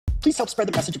please help spread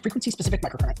the message of frequency-specific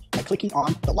microcurrent by clicking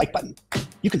on the like button.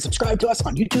 You can subscribe to us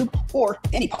on YouTube or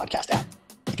any podcast app.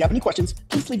 If you have any questions,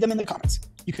 please leave them in the comments.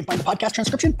 You can find the podcast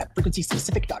transcription at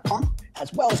frequencyspecific.com,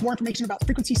 as well as more information about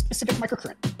frequency-specific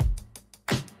microcurrent.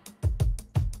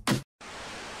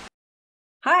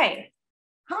 Hi.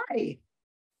 Hi.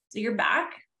 So you're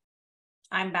back.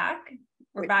 I'm back.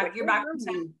 We're back. You're back.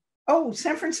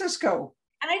 San Francisco.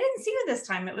 And I didn't see you this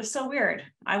time. It was so weird.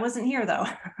 I wasn't here though.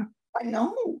 I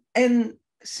know. And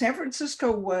San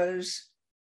Francisco was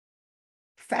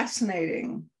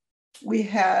fascinating. We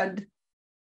had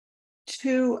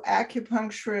 2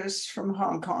 acupuncturists from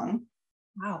Hong Kong.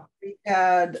 Wow. We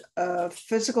had a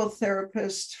physical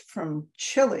therapist from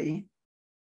Chile.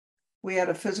 We had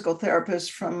a physical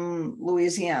therapist from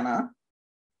Louisiana.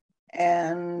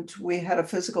 And we had a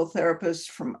physical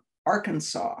therapist from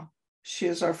Arkansas. She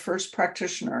is our first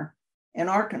practitioner in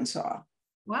Arkansas.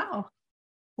 Wow.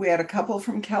 We had a couple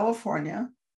from California,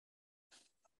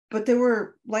 but they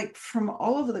were like from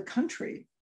all over the country.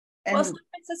 And well, San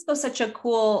Francisco is such a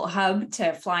cool hub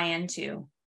to fly into.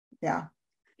 Yeah.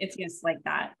 It's just like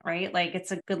that, right? Like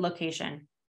it's a good location.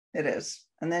 It is.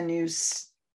 And then you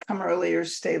come early or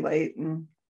stay late and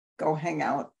go hang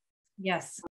out.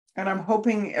 Yes. And I'm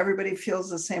hoping everybody feels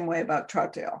the same way about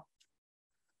Troutdale.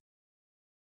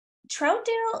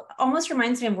 Troutdale almost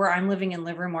reminds me of where I'm living in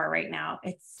Livermore right now.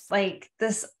 It's like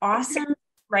this awesome,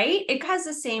 right? It has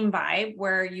the same vibe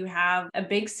where you have a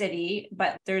big city,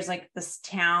 but there's like this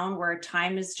town where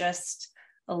time is just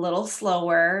a little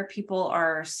slower. People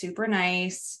are super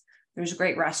nice. There's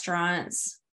great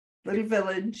restaurants. Little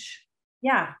village.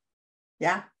 Yeah.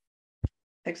 Yeah,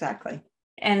 exactly.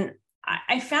 And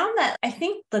I found that I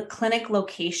think the clinic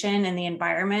location and the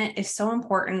environment is so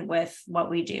important with what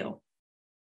we do.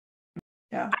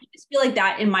 Yeah. I just feel like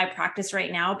that in my practice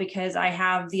right now because I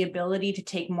have the ability to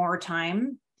take more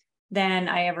time than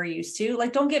I ever used to.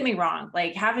 Like, don't get me wrong,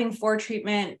 like having 4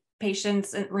 treatment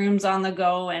patients and rooms on the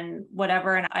go and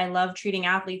whatever. And I love treating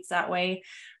athletes that way.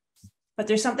 But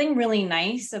there's something really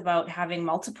nice about having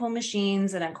multiple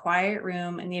machines in a quiet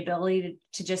room and the ability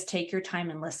to just take your time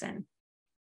and listen.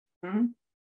 Mm-hmm.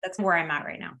 That's where I'm at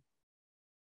right now.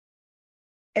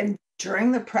 And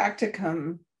during the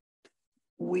practicum,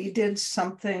 we did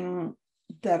something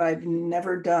that I've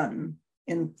never done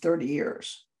in 30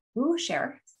 years. Ooh,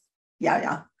 share.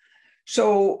 Yeah.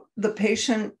 So the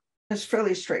patient is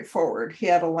fairly straightforward. He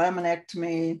had a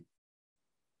laminectomy,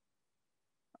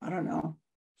 I don't know,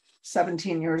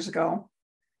 17 years ago,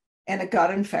 and it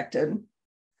got infected.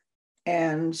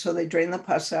 And so they drained the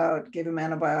pus out, gave him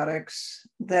antibiotics.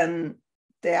 Then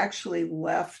they actually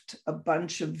left a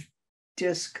bunch of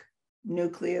disc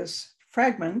nucleus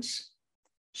fragments.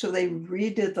 So they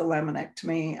redid the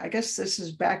laminectomy. I guess this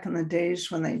is back in the days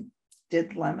when they did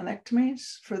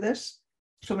laminectomies for this.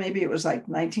 So maybe it was like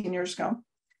 19 years ago.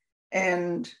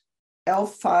 And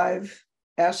L5,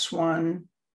 S1,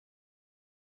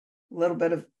 a little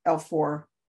bit of L4,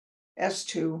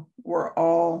 S2 were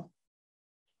all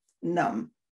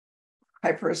numb,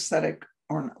 hyperesthetic,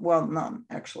 or numb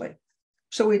actually.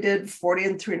 So we did 40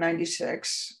 and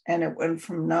 396, and it went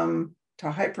from numb to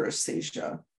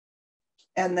hyperesthesia.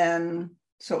 And then,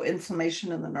 so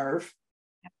inflammation in the nerve,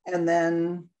 and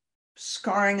then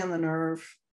scarring in the nerve.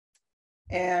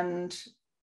 And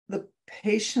the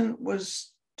patient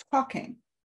was talking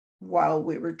while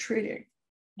we were treating.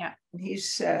 Yeah. And he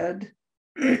said,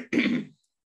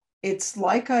 it's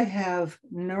like I have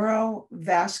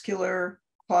neurovascular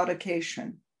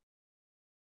claudication.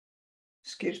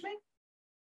 Excuse me?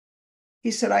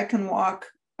 He said, I can walk,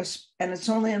 and it's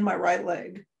only in my right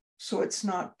leg. So it's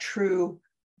not true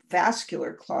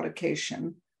vascular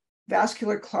claudication.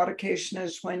 Vascular claudication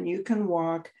is when you can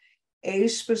walk a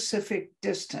specific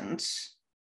distance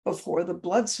before the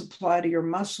blood supply to your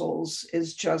muscles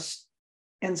is just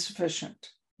insufficient.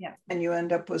 Yeah. And you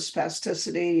end up with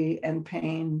spasticity and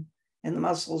pain in the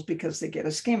muscles because they get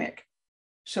ischemic.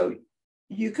 So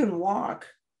you can walk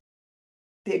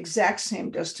the exact same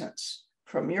distance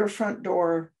from your front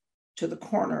door to the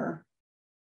corner,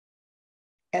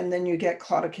 and then you get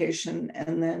claudication,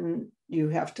 and then you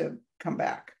have to come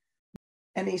back.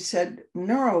 And he said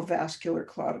neurovascular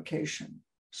claudication.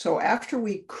 So after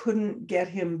we couldn't get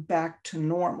him back to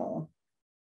normal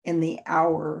in the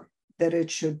hour that it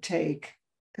should take,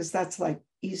 because that's like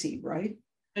easy, right?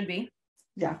 Could be.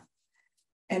 Yeah.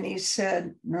 And he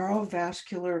said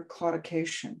neurovascular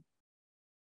claudication.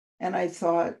 And I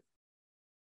thought,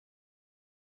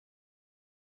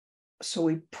 so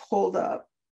we pulled up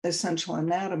Essential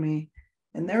Anatomy,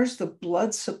 and there's the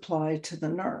blood supply to the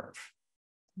nerve.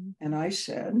 And I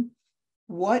said,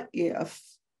 what if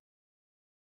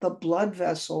the blood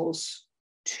vessels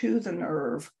to the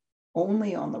nerve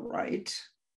only on the right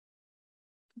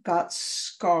got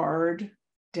scarred,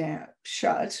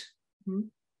 shut,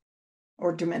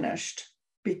 or diminished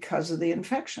because of the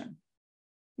infection.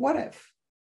 What if?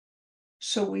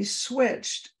 So we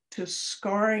switched to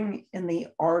scarring in the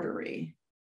artery,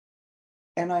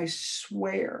 and I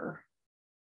swear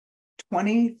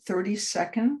 20, 30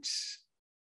 seconds,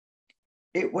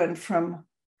 it went from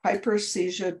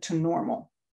hyperesthesia to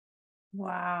normal.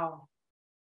 Wow.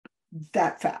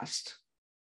 That fast.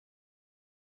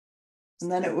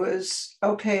 And then it was,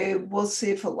 okay, we'll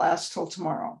see if it lasts till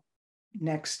tomorrow.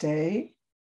 Next day,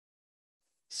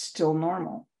 still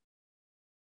normal.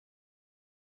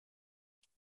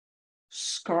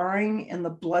 Scarring in the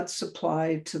blood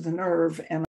supply to the nerve,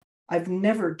 and I've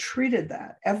never treated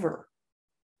that ever.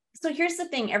 So here's the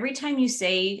thing. Every time you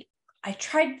say, I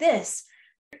tried this,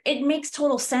 it makes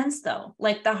total sense though.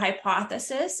 Like the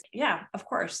hypothesis. Yeah, of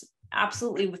course.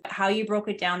 Absolutely. With how you broke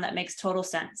it down, that makes total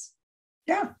sense.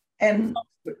 Yeah. And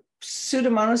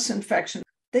Pseudomonas infection,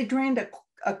 they drained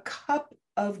a cup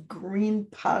of green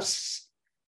pus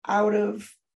out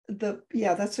of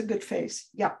that's a good face.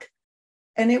 Yuck.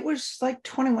 And it was like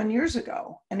 21 years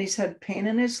ago. And he's had pain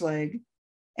in his leg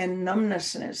and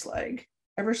numbness in his leg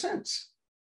ever since.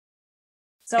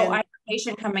 So I have a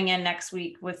patient coming in next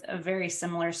week with a very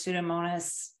similar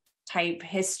Pseudomonas type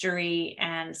history.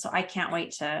 And so I can't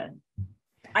wait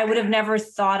I would have never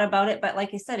thought about it. But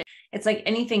like I said, it's like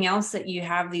anything else that you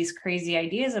have these crazy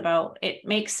ideas about, it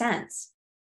makes sense.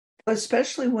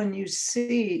 Especially when you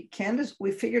see Candace,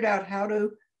 we figured out how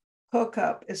to hook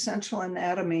up essential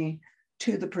anatomy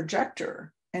to the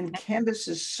projector. And Candace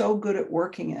is so good at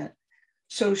working it.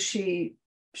 So she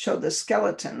showed the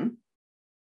skeleton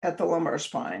at the lumbar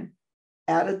spine,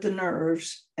 added the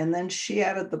nerves, and then she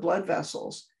added the blood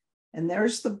vessels. And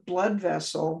there's the blood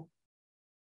vessel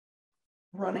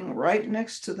running right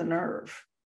next to the nerve.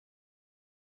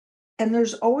 And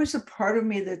there's always a part of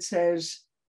me that says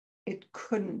it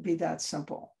couldn't be that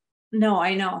simple. No,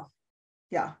 I know.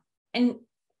 Yeah. And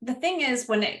the thing is,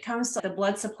 when it comes to the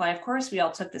blood supply, of course, we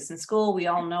all took this in school, we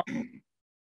all know,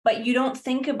 but you don't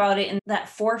think about it in that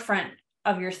forefront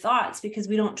of your thoughts because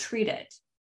we don't treat it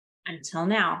until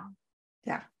now.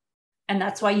 Yeah. And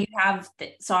that's why you have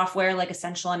the software like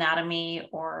Essential Anatomy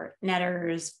or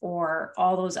Netters or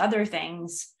all those other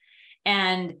things.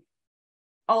 And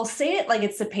I'll say it like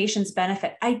it's the patient's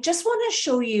benefit. I just want to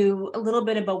show you a little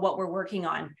bit about what we're working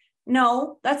on.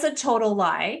 No, that's a total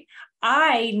lie.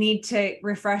 I need to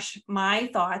refresh my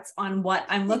thoughts on what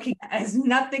I'm looking at. It has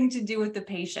nothing to do with the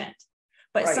patient.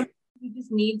 But right. Sometimes you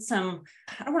just need some,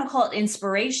 I don't want to call it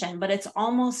inspiration, but it's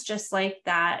almost just like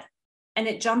that. And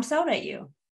it jumps out at you.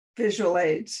 Visual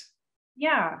aids.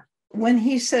 Yeah. When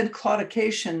he said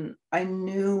claudication, I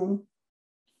knew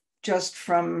just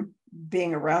from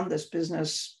being around this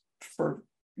business for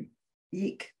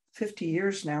 50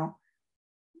 years now,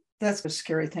 that's a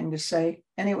scary thing to say.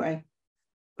 Anyway,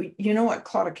 you know what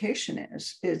claudication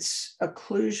is? It's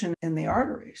occlusion in the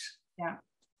arteries. Yeah.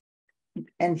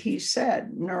 And he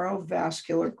said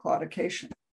neurovascular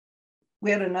claudication.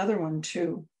 We had another one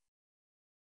too.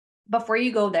 Before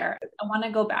you go there, I want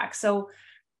to go back. So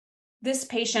this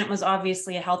patient was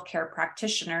obviously a healthcare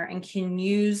practitioner and can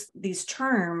use these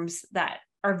terms that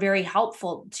are very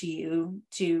helpful to you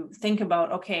to think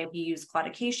about, okay, we use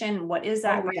claudication. What is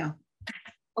that? Oh, yeah.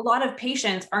 A lot of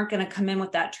patients aren't going to come in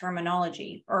with that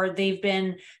terminology, or they've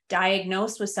been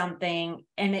diagnosed with something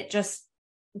and it just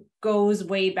goes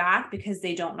way back because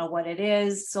they don't know what it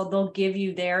is. So they'll give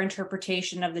you their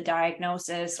interpretation of the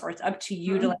diagnosis, or it's up to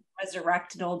you to like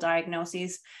resurrect an old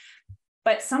diagnoses.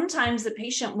 But sometimes the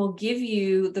patient will give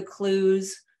you the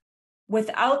clues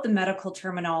without the medical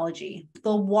terminology.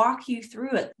 They'll walk you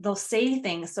through it. They'll say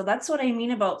things. So that's what I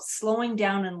mean about slowing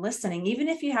down and listening. Even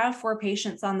if you have 4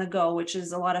 patients on the go, which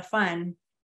is a lot of fun,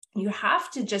 you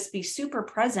have to just be super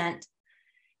present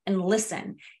and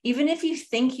listen. Even if you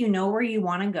think you know where you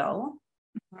want to go,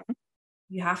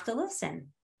 you have to listen.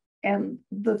 And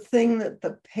the thing that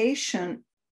the patient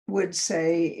would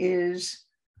say is,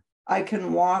 I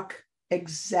can walk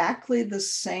exactly the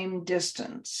same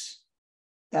distance.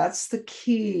 That's the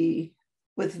key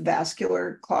with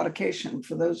vascular claudication.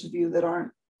 For those of you that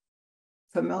aren't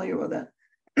familiar with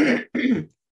it,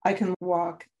 I can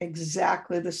walk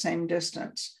exactly the same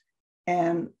distance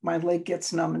and my leg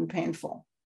gets numb and painful.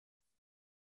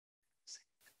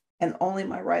 And only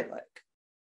my right leg.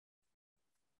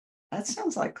 That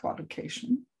sounds like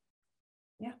claudication.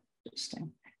 Yeah.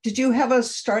 Interesting. Did you have a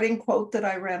starting quote that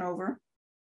I ran over?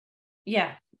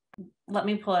 Yeah. Let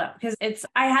me pull it up because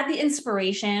I had the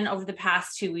inspiration over the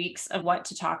past 2 weeks of what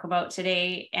to talk about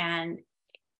today. And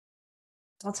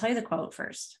I'll tell you the quote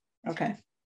first. Okay.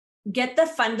 Get the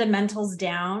fundamentals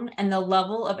down and the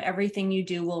level of everything you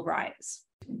do will rise.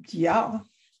 Yeah.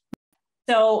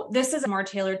 So this is more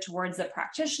tailored towards the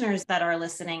practitioners that are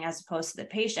listening as opposed to the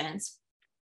patients.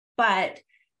 But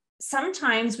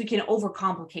sometimes we can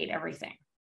overcomplicate everything,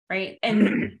 right?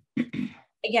 And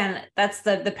again, that's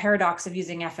the paradox of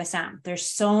using FSM. There's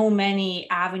so many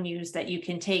avenues that you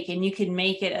can take, and you can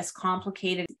make it as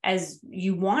complicated as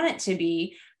you want it to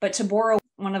be. But to borrow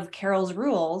one of Carol's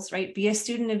rules, right? Be a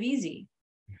student of easy.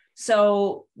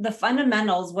 So the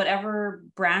fundamentals, whatever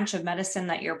branch of medicine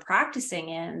that you're practicing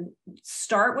in,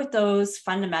 start with those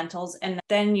fundamentals and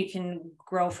then you can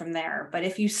grow from there. But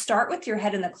if you start with your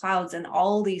head in the clouds and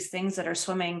all these things that are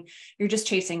swimming, you're just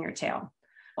chasing your tail.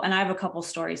 And I have a couple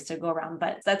stories to go around,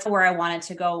 but that's where I wanted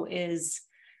to go is,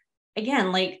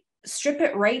 again, like strip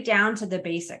it right down to the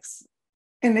basics.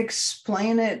 And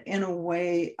explain it in a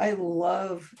way. I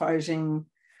love physing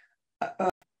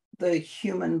the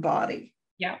human body.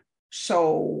 Yeah.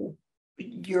 So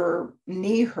your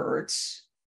knee hurts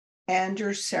and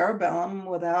your cerebellum,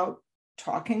 without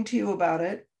talking to you about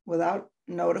it, without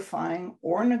notifying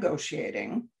or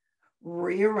negotiating,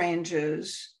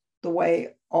 rearranges the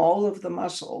way all of the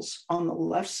muscles on the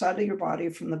left side of your body,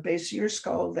 from the base of your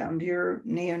skull down to your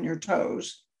knee and your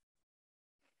toes,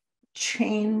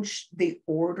 change the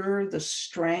order, the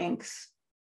strength,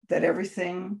 that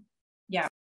everything,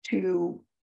 to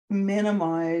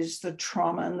minimize the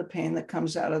trauma and the pain that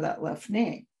comes out of that left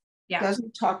knee. Yeah.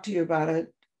 Doesn't talk to you about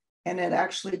it, and it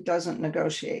actually doesn't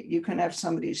negotiate. You can have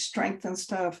somebody strengthen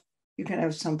stuff, you can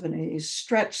have somebody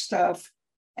stretch stuff,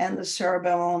 and the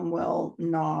cerebellum will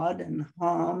nod and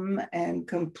hum and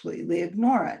completely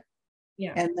ignore it.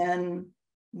 Yeah. And then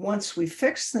once we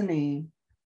fix the knee,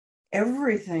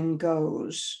 everything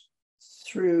goes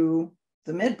through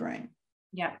the midbrain.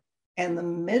 Yeah. And the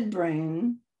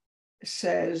midbrain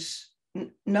says,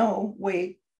 no,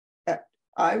 wait,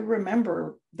 I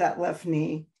remember that left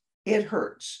knee, it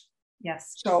hurts.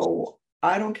 Yes. So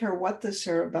I don't care what the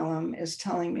cerebellum is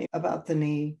telling me about the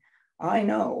knee. I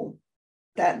know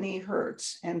that knee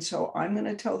hurts. And so I'm going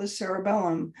to tell the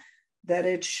cerebellum that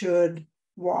it should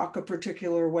walk a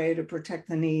particular way to protect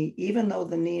the knee, even though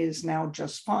the knee is now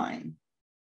just fine.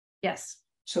 Yes.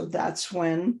 So that's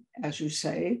when, as you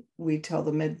say, we tell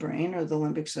the midbrain or the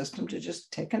limbic system to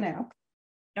just take a nap.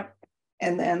 Yep.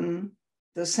 And then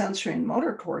the sensory and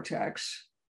motor cortex,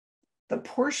 the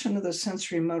portion of the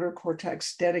sensory motor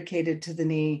cortex dedicated to the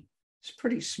knee is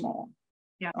pretty small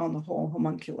on the whole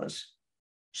homunculus.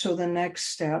 So the next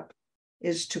step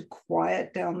is to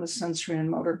quiet down the sensory and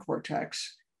motor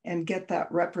cortex and get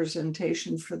that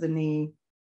representation for the knee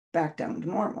back down to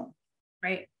normal.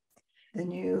 Right.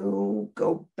 Then you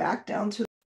go back down to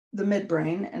the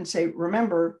midbrain and say,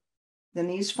 remember, the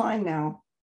knee's fine now.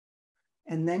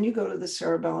 And then you go to the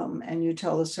cerebellum and you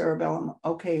tell the cerebellum,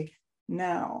 okay,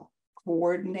 now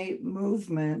coordinate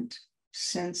movement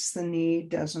since the knee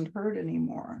doesn't hurt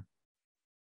anymore.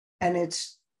 And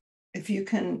it's, if you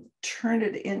can turn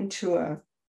it into a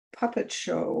puppet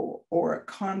show or a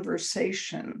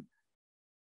conversation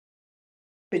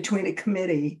between a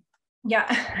committee.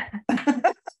 Yeah.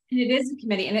 It is a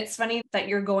committee. And it's funny that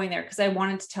you're going there because I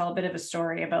wanted to tell a bit of a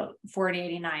story about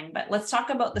 4089, but let's talk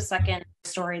about the second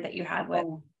story that you had with.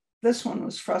 Oh, this one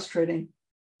was frustrating.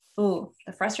 Oh,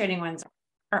 the frustrating ones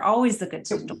are always the good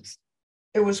stories.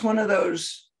 It was one of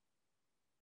those,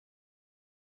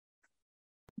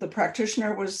 the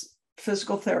practitioner was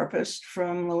physical therapist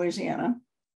from Louisiana.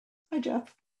 Hi,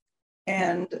 Jeff.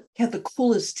 And he had the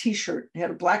coolest t-shirt. He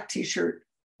had a black t-shirt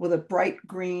with a bright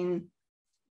green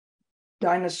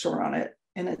dinosaur on it,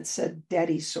 and it said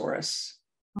Daddysaurus.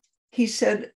 He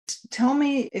said, tell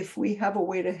me if we have a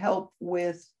way to help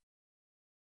with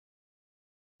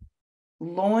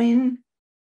loin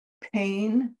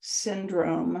pain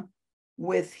syndrome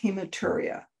with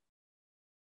hematuria.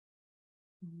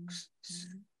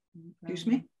 Excuse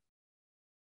me?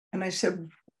 And I said,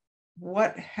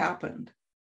 what happened?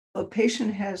 The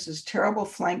patient has this terrible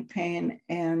flank pain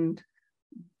and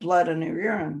blood in her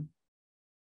urine.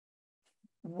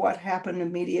 What happened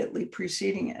immediately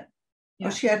preceding it? Yeah. Oh,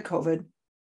 she had COVID.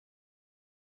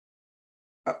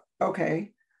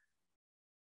 Okay.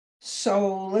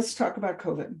 So let's talk about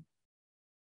COVID.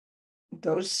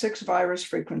 Those 6 virus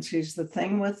frequencies, the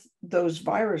thing with those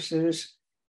viruses,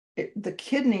 the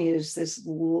kidney is this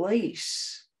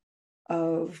lace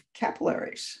of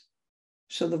capillaries.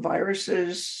 So the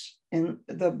viruses in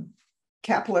the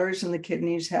capillaries in the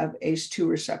kidneys have ACE2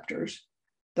 receptors.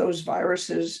 Those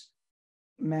viruses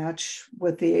match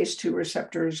with the ACE2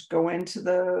 receptors, go into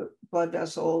the blood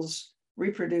vessels,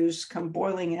 reproduce, come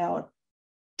boiling out,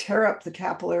 tear up the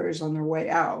capillaries on their way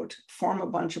out, form a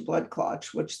bunch of blood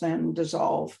clots, which then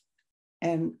dissolve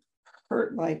and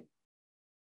hurt like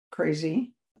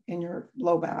crazy in your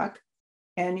low back,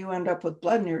 and you end up with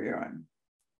blood in your urine.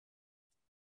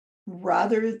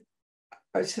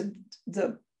 I said,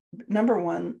 the number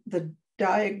one, the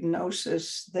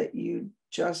diagnosis that you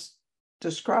just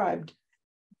described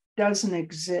doesn't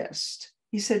exist.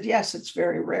 He said, yes, it's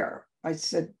very rare. I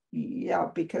said, yeah,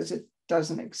 because it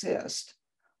doesn't exist.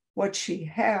 What she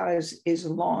has is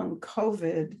long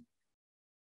COVID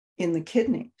in the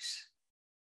kidneys.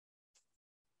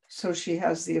 So she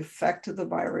has the effect of the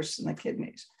virus in the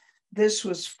kidneys. This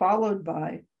was followed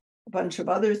by a bunch of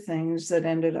other things that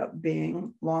ended up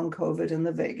being long COVID in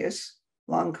the vagus,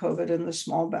 long COVID in the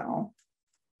small bowel,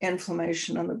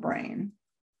 inflammation in the brain.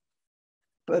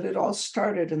 But it all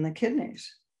started in the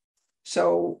kidneys.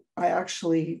 So I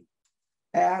actually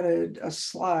added a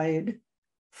slide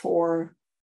for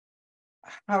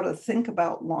how to think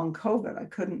about long COVID. I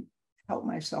couldn't help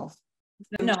myself.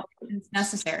 No, it's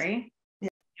necessary.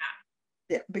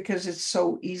 Yeah, because it's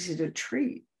so easy to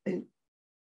treat. And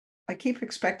I keep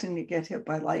expecting to get hit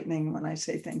by lightning when I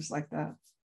say things like that.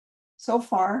 So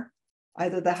far,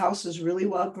 either the house is really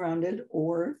well grounded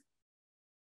or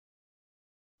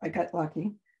I got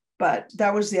lucky, but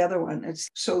that was the other one.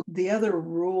 So the other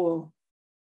rule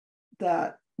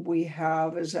that we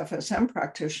have as FSM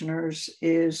practitioners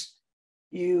is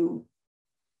you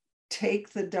take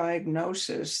the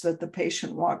diagnosis that the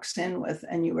patient walks in with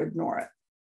and you ignore it.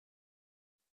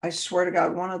 I swear to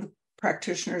God, one of the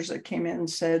practitioners that came in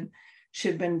said she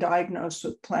had been diagnosed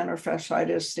with plantar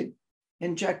fasciitis. They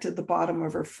injected the bottom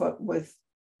of her foot with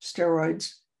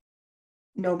steroids.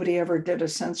 Nobody ever did a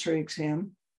sensory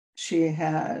exam. She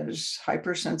has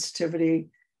hypersensitivity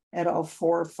at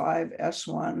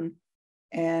L4-5-S1,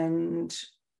 and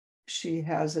she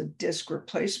has a disc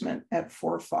replacement at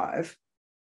 4-5.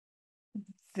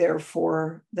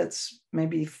 Therefore, that's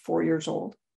maybe 4 years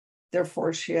old.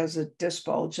 Therefore, she has a disc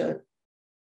bulge at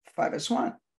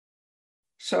 5S1.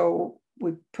 So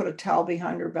we put a towel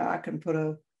behind her back and put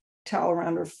a towel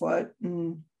around her foot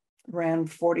and ran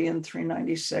 40 and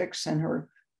 396, and her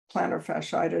plantar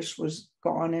fasciitis was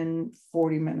gone in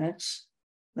 40 minutes.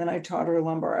 Then I taught her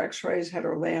lumbar x-rays, had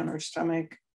her lay on her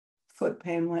stomach. Foot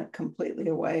pain went completely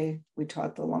away. We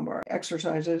taught the lumbar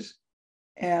exercises,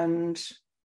 and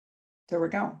there we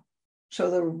go.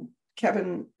 So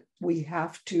Kevin, we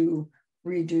have to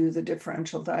redo the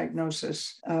differential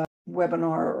diagnosis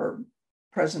webinar or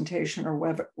presentation or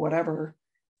whatever.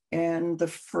 And the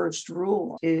first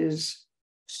rule is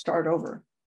start over.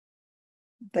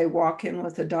 They walk in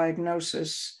with a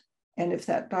diagnosis, and if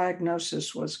that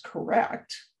diagnosis was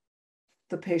correct,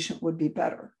 the patient would be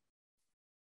better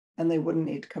and they wouldn't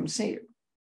need to come see you.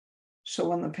 So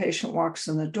when the patient walks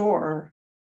in the door,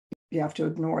 you have to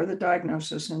ignore the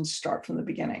diagnosis and start from the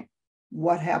beginning.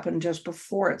 What happened just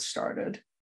before it started?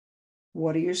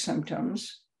 What are your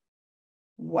symptoms?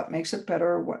 What makes it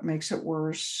better? What makes it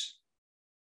worse?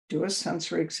 Do a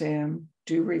sensory exam,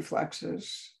 do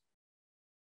reflexes,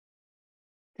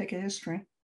 take a history.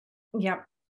 Yep.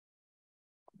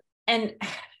 And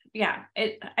yeah,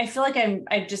 I feel like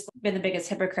I've just been the biggest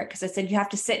hypocrite because I said you have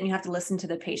to sit and you have to listen to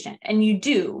the patient, and you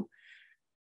do.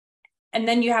 And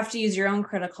then you have to use your own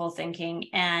critical thinking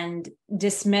and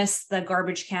dismiss the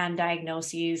garbage can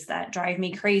diagnoses that drive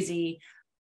me crazy.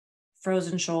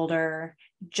 Frozen shoulder,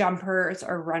 jumpers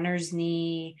or runner's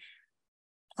knee,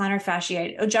 plantar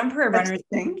fasciitis, jumper or runner's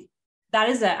knee. That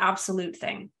is an absolute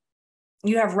thing.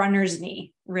 You have runner's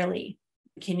knee, really.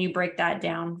 Can you break that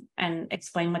down and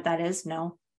explain what that is?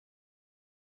 No.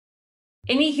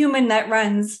 Any human that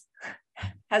runs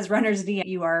has runner's knee.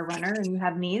 You are a runner and you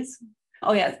have knees.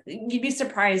 Oh yeah, you'd be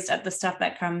surprised at the stuff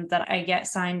that I get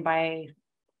signed by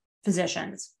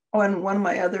physicians. Oh, and one of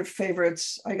my other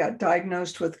favorites, I got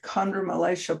diagnosed with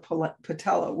chondromalacia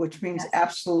patella, which means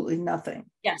absolutely nothing.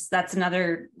 Yes, that's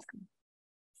another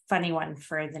funny one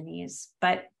for the knees.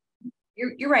 But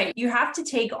you're right. You have to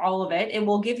take all of it. It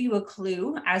will give you a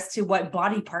clue as to what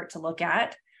body part to look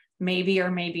at, maybe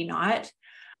or maybe not.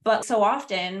 But so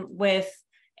often with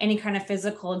any kind of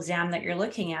physical exam that you're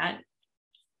looking at,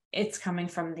 it's coming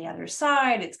from the other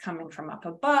side, it's coming from up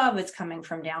above, it's coming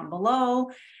from down below.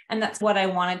 And that's what I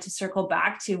wanted to circle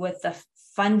back to with the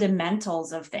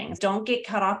fundamentals of things. Don't get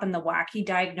caught up in the wacky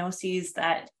diagnoses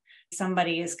that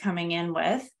somebody is coming in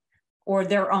with, or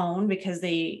their own because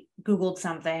they Googled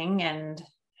something and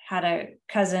had a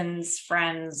cousin's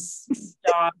friend's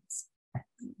dog's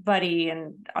buddy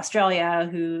in Australia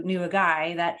who knew a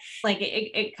guy that like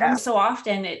it comes so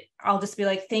often. I'll just be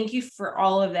like, thank you for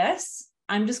all of this.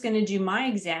 I'm just going to do my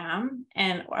exam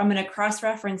and I'm going to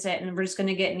cross-reference it, and we're just going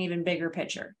to get an even bigger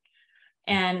picture.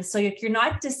 And so if you're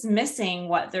not dismissing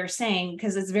what they're saying,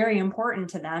 because it's very important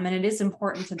to them and it is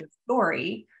important to the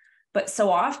story, but so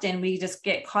often we just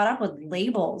get caught up with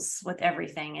labels with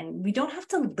everything, and we don't have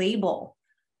to label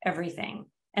everything.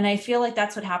 And I feel like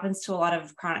that's what happens to a lot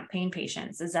of chronic pain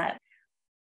patients, is that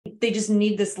they just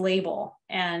need this label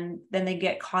and then they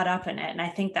get caught up in it. And I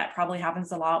think that probably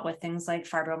happens a lot with things like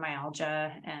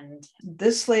fibromyalgia. And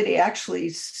this lady actually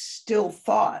still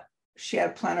thought she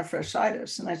had plantar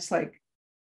fasciitis. And it's like,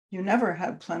 you never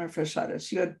had plantar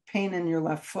fasciitis. You had pain in your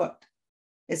left foot.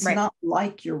 It's right. Not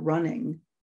like you're running,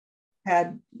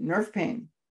 had nerve pain.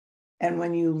 And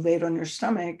when you laid on your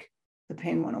stomach, the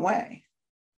pain went away.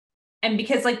 And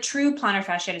because like true plantar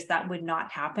fasciitis, that would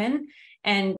not happen.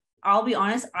 And I'll be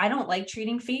honest, I don't like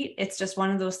treating feet. It's just one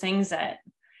of those things that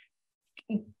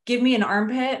give me an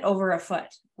armpit over a foot,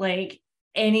 like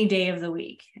any day of the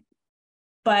week.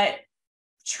 But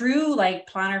true, like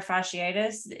plantar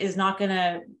fasciitis is not going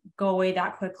to go away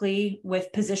that quickly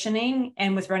with positioning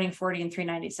and with running 40 and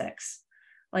 396.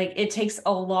 Like it takes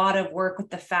a lot of work with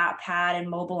the fat pad and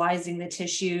mobilizing the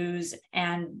tissues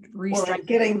and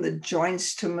getting the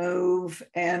joints to move.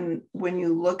 And when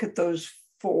you look at those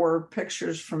 4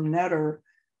 pictures from Netter,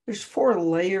 there's 4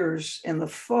 layers in the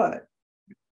foot.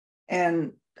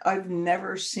 And I've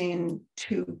never seen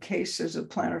 2 cases of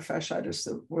plantar fasciitis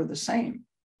that were the same.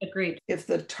 Agreed. If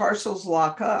the tarsals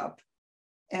lock up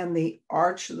and the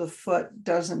arch of the foot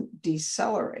doesn't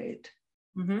decelerate,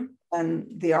 and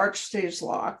the arch stays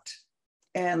locked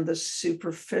and the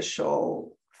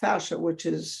superficial fascia, which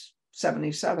is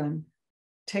 77,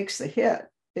 takes the hit,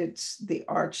 it's the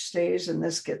arch stays and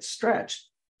this gets stretched.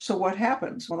 So what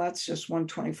happens? Well, that's just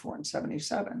 124 and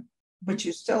 77, but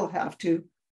you still have to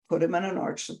put them in an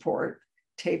arch support,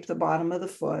 tape the bottom of the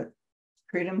foot,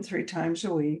 treat them 3 times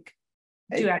a week.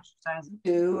 Do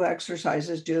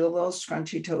exercises, do the little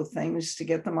scrunchy toe things to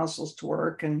get the muscles to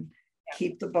work and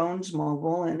keep the bones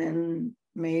mobile. And in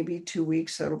maybe 2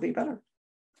 weeks, it'll be better.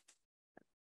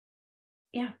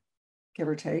 Yeah. Give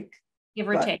or take.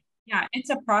 Yeah, it's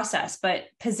a process, but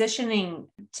positioning,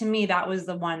 to me, that was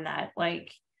the one that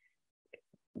like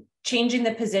changing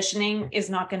the positioning is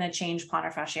not going to change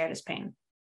plantar fasciitis pain.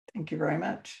 Thank you very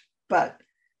much. But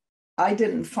I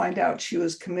didn't find out she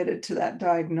was committed to that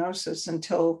diagnosis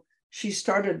until she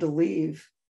started to leave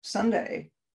Sunday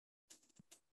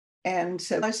and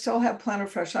said, I still have plantar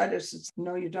fasciitis. It's,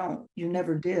 no, you don't. You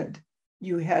never did.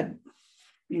 You have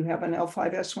an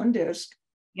L5S1 disc.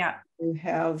 Yeah. You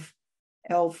have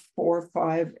L4,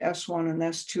 5, S1, and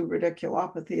S2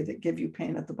 radiculopathy that give you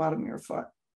pain at the bottom of your foot.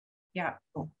 Yeah.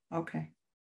 Oh, okay.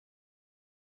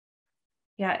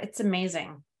 Yeah, it's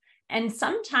amazing. And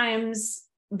sometimes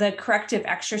the corrective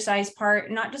exercise part,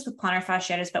 not just with plantar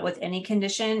fasciitis, but with any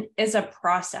condition, is a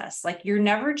process. Like you're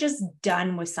never just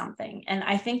done with something. And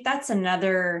I think that's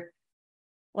another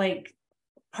like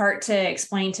part to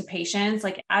explain to patients,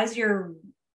 like as you're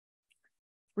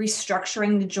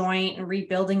restructuring the joint and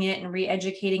rebuilding it and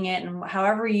re-educating it and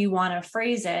however you want to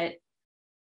phrase it,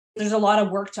 there's a lot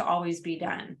of work to always be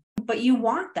done. But you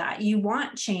want that. You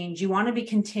want change. You want to be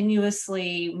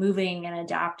continuously moving and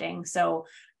adapting. So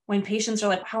when patients are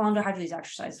like, how long do I have to do these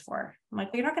exercises for? I'm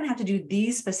like, well, you're not going to have to do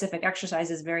these specific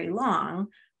exercises very long,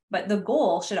 but the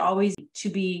goal should always be to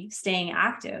be staying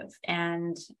active.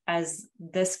 And as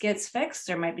this gets fixed,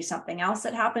 there might be something else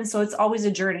that happens. So it's always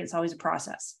a journey. It's always a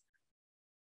process.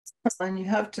 And you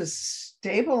have to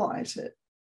stabilize it.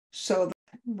 So that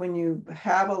when you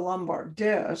have a lumbar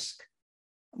disc,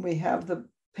 we have the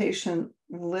patient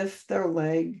lift their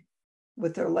leg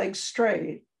with their leg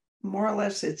straight. More or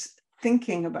less, it's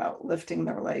thinking about lifting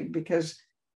their leg because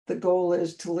the goal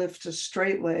is to lift a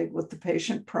straight leg with the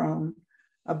patient prone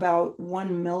about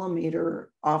 1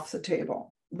 millimeter off the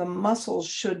table. The muscles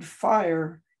should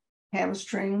fire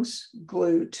hamstrings,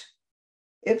 glute,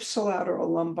 ipsilateral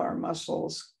lumbar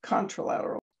muscles,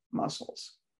 contralateral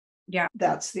muscles. Yeah.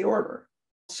 That's the order.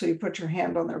 So you put your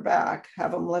hand on their back,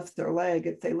 have them lift their leg.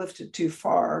 If they lift it too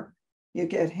far, you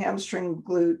get hamstring,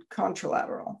 glute,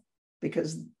 contralateral,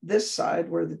 because this side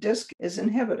where the disc is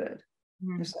inhibited.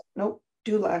 It's like, nope,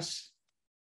 do less.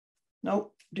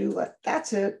 Nope, do less.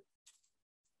 That's it.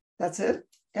 That's it.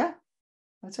 Yeah,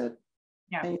 that's it.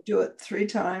 Yeah. And you do it 3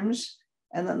 times,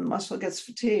 and then the muscle gets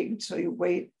fatigued. So you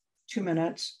wait 2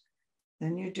 minutes,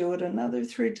 then you do it another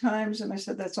 3 times. And I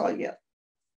said, that's all you get.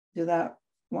 Do that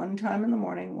 1 time in the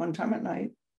morning, 1 time at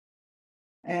night.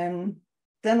 And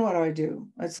then what do?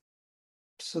 It's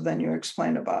So then you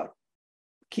explain about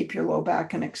keep your low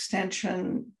back in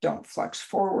extension, don't flex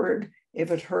forward.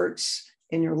 If it hurts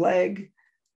in your leg,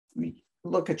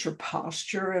 look at your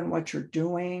posture and what you're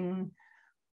doing.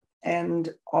 And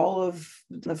all of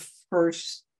the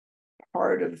first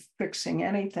part of fixing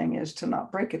anything is to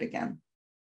not break it again.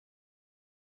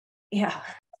 Yeah.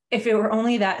 If it were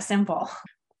only that simple.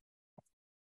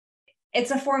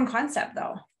 It's a foreign concept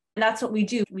though. And that's what we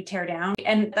do. We tear down.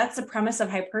 And that's the premise of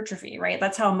hypertrophy, right?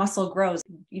 That's how a muscle grows.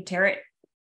 You tear it,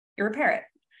 you repair it.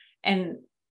 And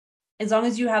as long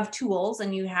as you have tools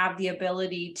and you have the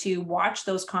ability to watch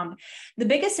those, the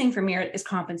biggest thing for me is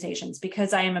compensations,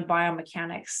 because I am a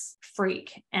biomechanics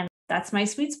freak and that's my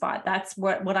sweet spot. That's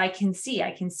what I can see.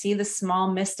 I can see the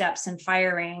small missteps in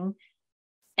firing,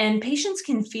 and patients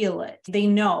can feel it. They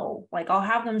know, like I'll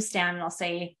have them stand and I'll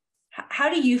say, how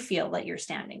do you feel that you're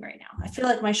standing right now? I feel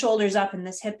like my shoulder's up and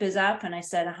this hip is up. And I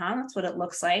said, that's what it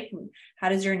looks like. And how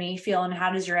does your knee feel? And how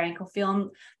does your ankle feel? And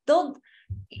they'll,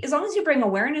 as long as you bring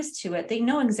awareness to it, they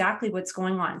know exactly what's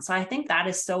going on. So I think that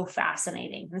is so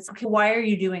fascinating. It's okay. Why are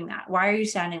you doing that? Why are you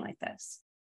standing like this?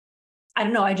 I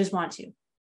don't know. I just want to.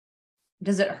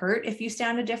 Does it hurt if you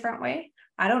stand a different way?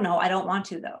 I don't know. I don't want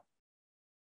to though.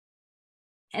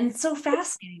 And it's so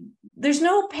fascinating. There's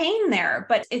no pain there,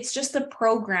 but it's just the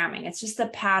programming. It's just the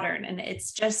pattern. And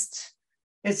it's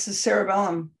the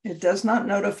cerebellum. It does not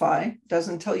notify,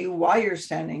 doesn't tell you why you're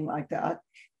standing like that.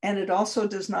 And it also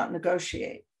does not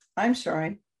negotiate. I'm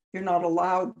sorry, you're not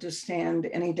allowed to stand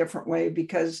any different way,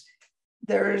 because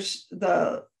there's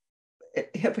the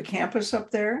hippocampus up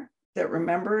there that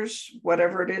remembers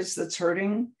whatever it is that's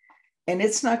hurting. And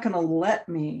it's not going to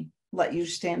let you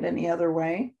stand any other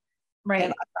way. Right.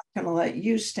 And I'm not going to let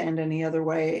you stand any other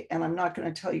way. And I'm not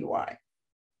going to tell you why.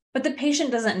 But the patient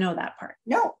doesn't know that part.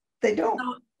 No, they don't.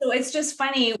 So it's just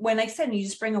funny when I said, you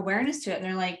just bring awareness to it and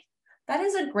they're like, that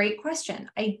is a great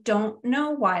question. I don't know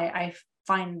why I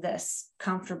find this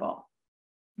comfortable.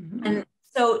 Mm-hmm. And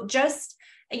so just,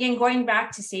 again, going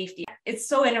back to safety, it's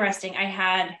so interesting. I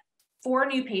had 4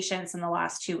 new patients in the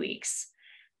last 2 weeks.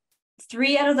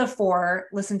 3 out of the 4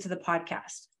 listened to the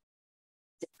podcast.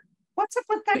 What's up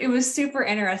with that? It was super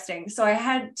interesting. So I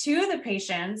had 2 of the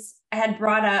patients had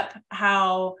brought up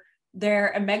how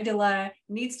their amygdala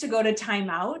needs to go to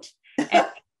timeout.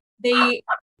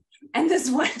 And this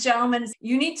one gentleman,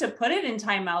 you need to put it in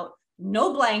timeout,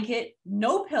 no blanket,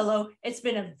 no pillow. It's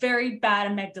been a very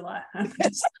bad amygdala. I'm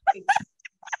just like,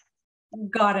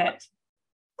 got it.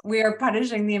 We are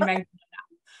punishing the amygdala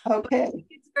now. Okay.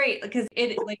 It's great because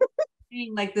it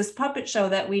like this puppet show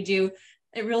that we do.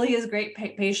 It really is great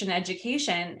patient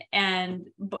education. And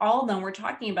all of them we're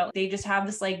talking about, they just have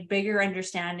this like bigger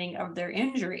understanding of their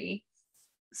injury.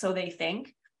 So they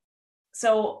think.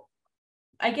 So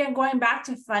again, going back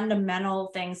to fundamental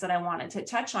things that I wanted to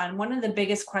touch on, one of the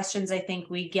biggest questions I think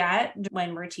we get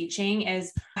when we're teaching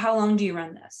is, how long do you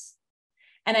run this?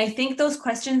 And I think those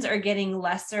questions are getting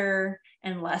lesser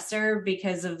and lesser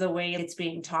because of the way it's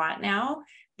being taught now,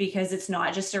 because it's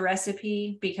not just a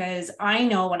recipe. Because I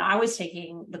know when I was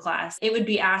taking the class, it would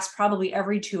be asked probably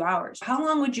every 2 hours, how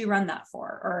long would you run that for?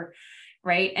 Or,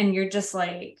 right. And you're just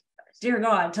like, dear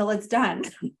God, till it's done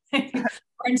or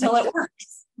until it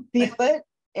works. Feel it.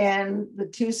 And the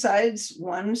 2 sides,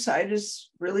 one side is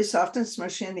really soft and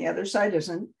smushy and the other side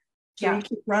isn't. So you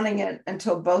keep running it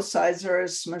until both sides are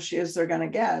as smushy as they're going to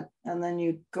get. And then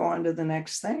you go on to the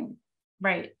next thing.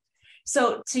 Right.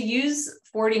 So to use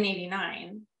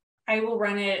 1489, I will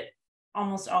run it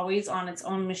almost always on its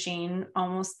own machine,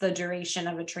 almost the duration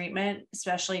of a treatment,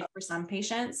 especially for some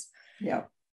patients. Yeah.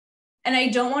 And I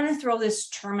don't want to throw this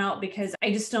term out because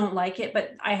I just don't like it,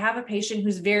 but I have a patient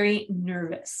who's very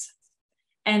nervous.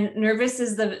 And nervous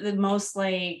is the most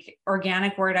like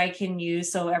organic word I can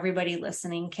use so everybody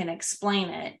listening can explain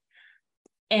it.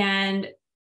 And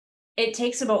it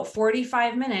takes about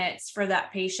 45 minutes for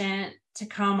that patient to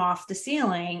come off the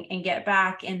ceiling and get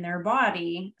back in their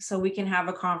body so we can have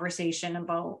a conversation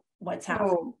about what's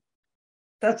happening. Oh,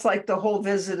 that's like the whole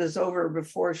visit is over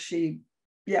before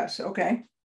yes, okay.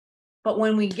 But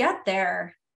when we get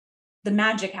there, the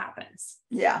magic happens.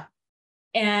 Yeah.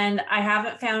 And I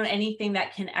haven't found anything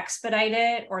that can expedite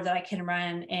it or that I can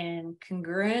run in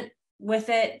congruent with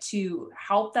it to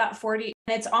help that 40.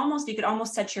 And it's almost, you could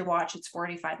almost set your watch. It's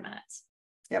 45 minutes.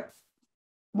 Yep.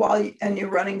 And you're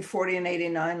running 40 and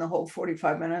 89, the whole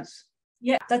 45 minutes.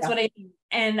 Yeah, that's what I do.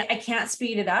 And I can't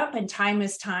speed it up, and time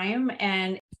is time.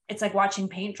 And it's like watching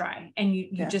paint dry, and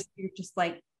you're just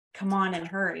like, come on and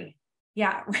hurry.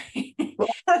 Yeah. Right.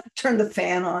 Well, turn the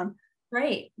fan on.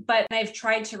 Right. But I've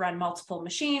tried to run multiple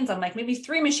machines. I'm like, maybe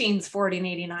 3 machines, 40 and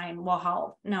 89 will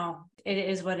help. No, it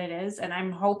is what it is. And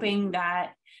I'm hoping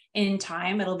that in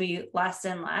time, it'll be less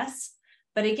and less.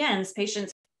 But again, this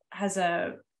patient has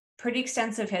a pretty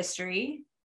extensive history,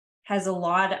 has a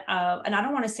lot of, and I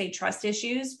don't want to say trust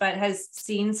issues, but has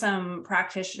seen some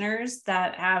practitioners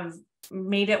that have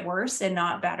made it worse and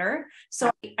not better. So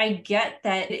I get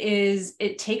that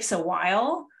it takes a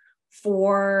while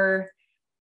for,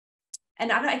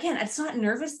 and again, it's not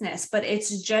nervousness, but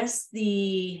it's just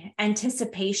the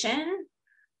anticipation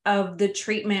of the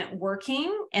treatment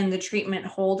working and the treatment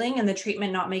holding and the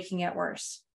treatment not making it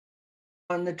worse.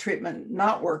 And the treatment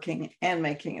not working and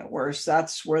making it worse,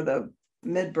 that's where the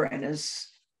midbrain is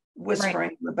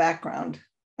whispering in the background.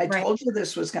 I told you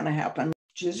this was going to happen.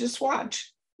 Just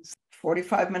watch.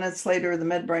 45 minutes later, the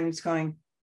midbrain is going,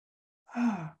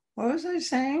 oh, what was I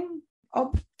saying?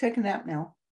 Oh, take a nap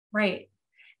now. Right.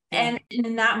 And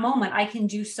in that moment, I can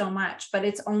do so much, but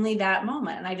it's only that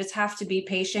moment. And I just have to be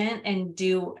patient and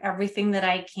do everything that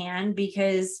I can,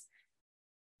 because,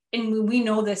 and we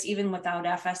know this even without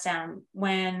FSM,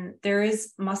 when there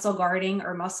is muscle guarding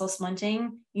or muscle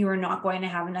splinting, you are not going to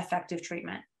have an effective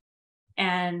treatment.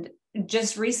 And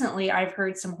just recently, I've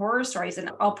heard some horror stories,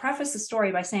 and I'll preface the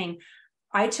story by saying,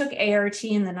 I took ART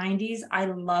in the 90s. I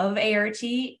love ART.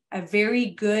 A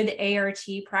very good ART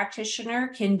practitioner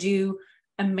can do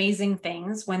amazing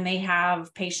things when they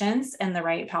have patients and the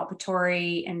right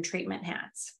palpatory and treatment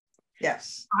hats.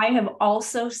 Yes. I have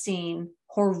also seen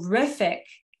horrific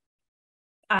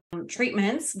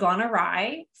treatments gone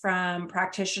awry from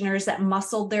practitioners that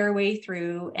muscled their way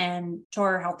through and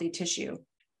tore healthy tissue.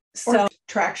 So or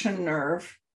traction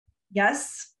nerve.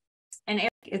 Yes. And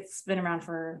it's been around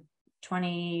for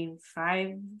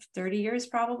 25, 30 years,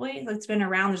 probably. It's been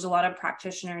around. There's a lot of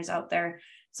practitioners out there.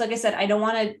 So like I said, I don't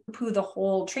want to poo the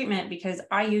whole treatment because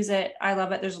I use it. I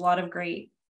love it. There's a lot of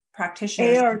great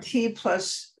practitioners. ART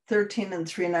plus 13 and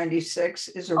 396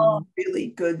 is a really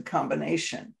good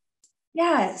combination.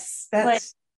 Yes.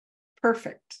 That's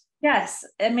perfect. Yes.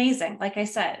 Amazing. Like I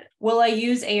said, will I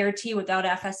use ART without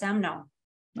FSM? No.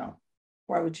 No.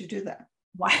 Why would you do that?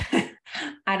 Why?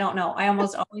 I don't know. I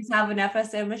almost always have an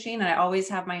FSM machine and I always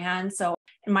have my hand. So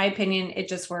in my opinion, it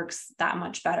just works that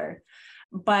much better.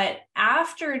 But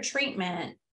after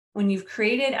treatment, when you've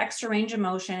created extra range of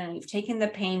motion and you've taken the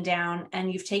pain down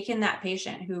and you've taken that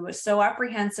patient who was so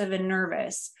apprehensive and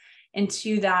nervous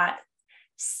into that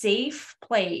safe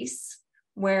place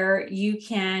where you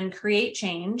can create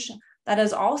change, that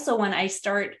is also when I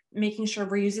start making sure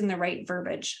we're using the right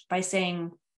verbiage by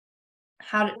saying,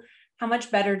 how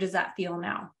much better does that feel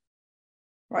now?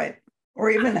 Right. Or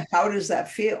even how does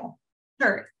that feel?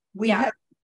 Sure. We have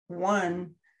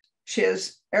one, she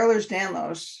has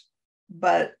Ehlers-Danlos,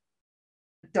 but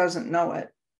doesn't know it.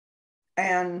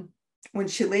 And when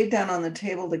she laid down on the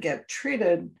table to get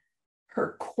treated,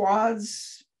 her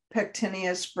quads,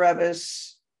 pectineus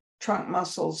brevis, trunk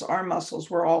muscles, arm muscles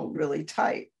were all really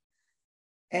tight.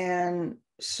 And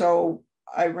so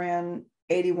I ran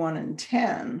 81 and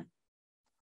 10,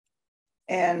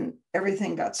 and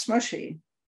everything got smushy.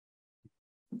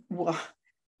 Well,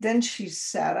 then she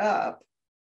sat up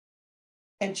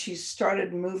and she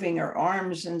started moving her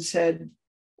arms and said,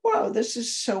 whoa, this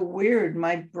is so weird.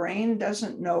 My brain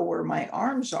doesn't know where my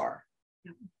arms are.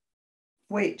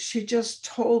 Wait, she just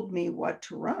told me what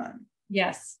to run.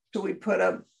 Yes. So we put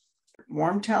a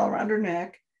warm towel around her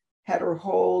neck, had her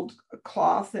hold a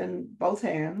cloth in both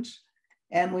hands,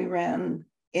 and we ran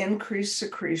increased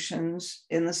secretions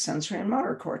in the sensory and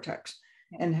motor cortex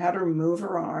and had her move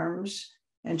her arms.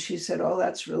 And she said, oh,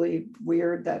 that's really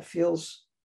weird. That feels,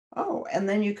 and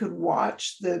then you could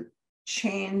watch the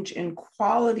change in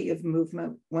quality of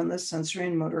movement when the sensory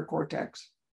and motor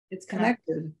cortex is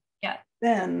connected. Yeah.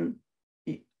 Then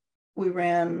we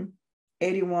ran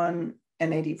 81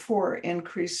 and 84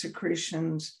 increased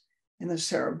secretions in the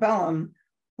cerebellum,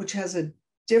 which has a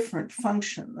different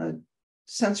function. The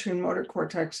sensory and motor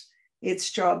cortex,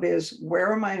 its job is,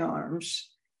 where are my arms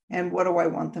and what do I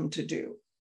want them to do?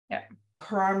 Yeah.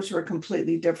 Her arms were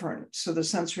completely different. So the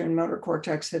sensory and motor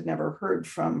cortex had never heard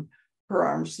from her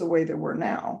arms the way they were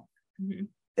now. Mm-hmm.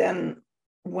 Then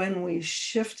when we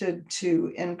shifted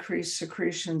to increased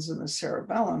secretions in the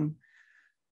cerebellum,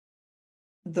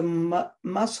 the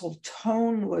muscle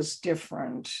tone was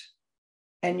different.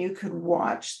 And you could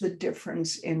watch the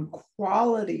difference in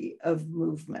quality of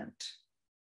movement.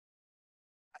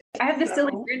 I have this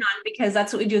silly grin on because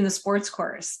that's what we do in the sports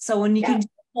course. So when you can do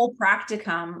the whole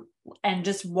practicum and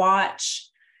just watch,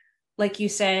 like you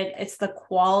said, it's the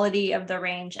quality of the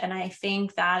range. And I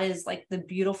think that is like the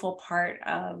beautiful part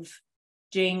of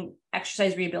doing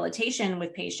exercise rehabilitation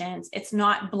with patients, it's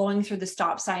not blowing through the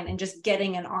stop sign and just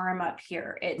getting an arm up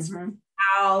here. It's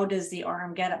how does the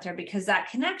arm get up there? Because that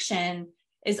connection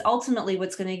is ultimately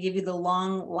what's going to give you the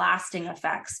long lasting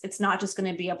effects. It's not just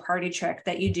going to be a party trick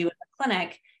that you do in the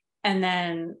clinic, and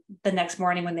then the next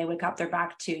morning when they wake up, they're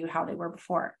back to how they were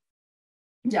before.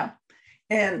 Yeah.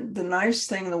 And the nice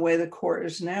thing, the way the core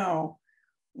is now,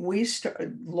 we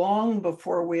start long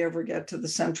before we ever get to the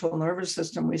central nervous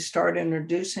system, we start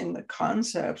introducing the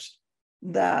concepts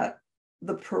that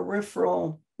the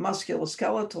peripheral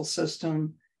musculoskeletal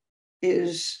system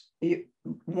is,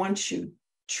 once you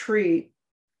treat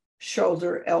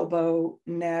shoulder, elbow,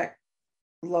 neck,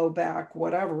 low back,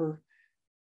 whatever,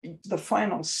 the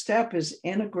final step is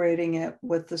integrating it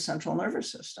with the central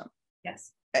nervous system.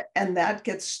 Yes. And that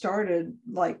gets started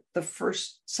like the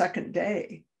second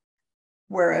day,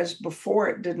 whereas before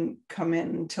it didn't come in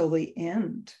until the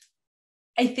end.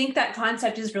 I think that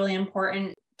concept is really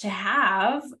important to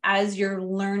have as you're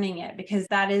learning it, because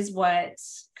that is what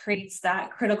creates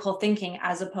that critical thinking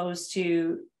as opposed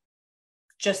to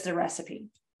just the recipe.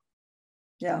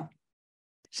 Yeah.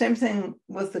 Same thing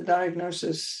with the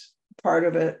diagnosis part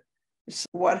of it. It's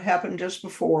what happened just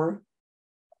before.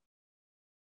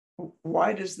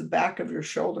 Why does the back of your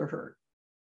shoulder hurt?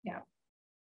 Yeah.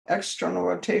 External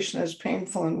rotation is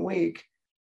painful and weak.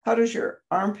 How does your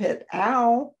armpit?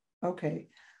 Ow. Okay.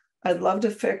 I'd love to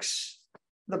fix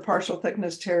the partial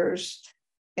thickness tears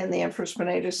in the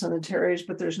infraspinatus and the teres,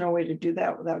 but there's no way to do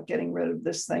that without getting rid of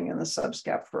this thing in the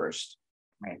subscap first.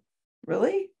 Right.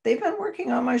 Really? They've been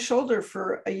working on my shoulder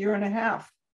for a year and a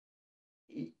half.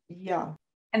 Yeah.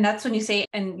 And that's when you say,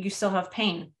 and you still have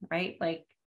pain, right? Like,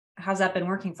 how's that been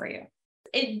working for you?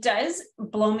 It does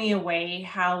blow me away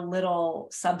how little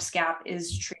subscap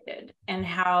is treated and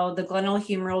how the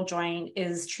glenohumeral joint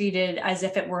is treated as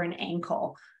if it were an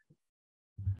ankle.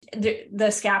 The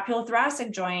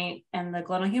scapulothoracic joint and the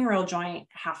glenohumeral joint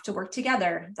have to work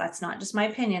together. That's not just my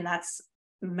opinion. That's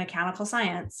mechanical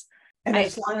science. And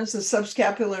as long as the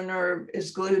subscapular nerve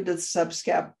is glued to the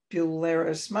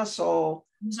subscapularis muscle,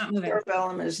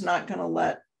 cerebellum is not going to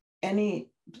let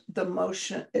the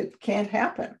motion, it can't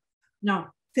happen. No. I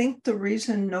think the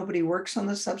reason nobody works on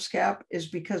the subscap is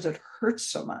because it hurts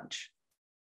so much.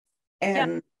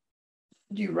 And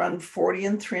you run 40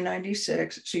 and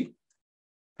 396. So you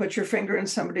put your finger in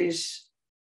somebody's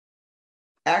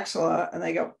axilla and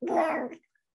they go,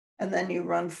 and then you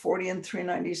run 40 and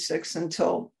 396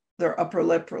 until their upper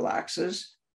lip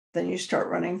relaxes. Then you start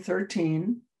running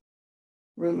 13,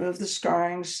 remove the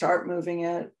scarring, start moving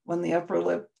it. When the upper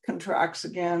lip contracts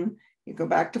again, you go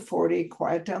back to 40,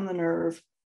 quiet down the nerve,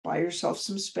 buy yourself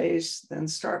some space, then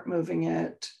start moving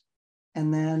it.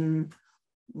 And then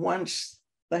once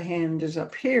the hand is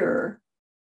up here,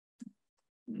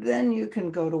 then you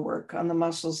can go to work on the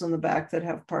muscles in the back that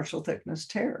have partial thickness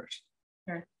tears.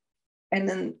 Sure. And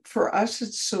then for us,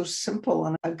 it's so simple.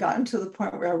 And I've gotten to the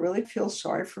point where I really feel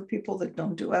sorry for people that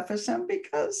don't do FSM,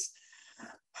 because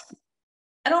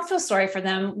I don't feel sorry for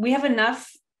them. We have enough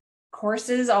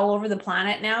courses all over the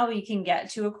planet now. You can get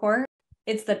to a course.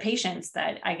 It's the patients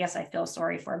that I guess I feel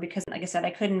sorry for, because like I said,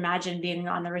 I couldn't imagine being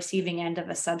on the receiving end of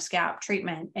a subscap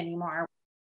treatment anymore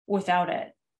without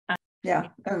it. Yeah,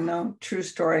 I don't know. True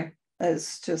story.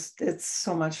 It's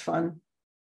so much fun.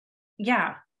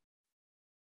 Yeah.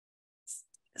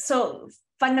 So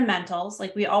fundamentals,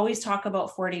 like we always talk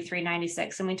about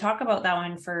 4396, and we talk about that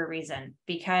one for a reason,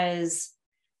 because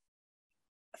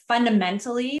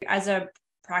fundamentally, as a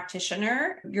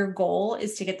practitioner, your goal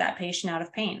is to get that patient out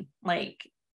of pain. Like,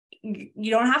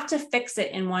 you don't have to fix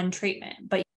it in one treatment,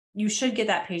 but you should get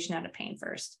that patient out of pain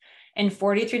first. And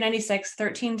 4396,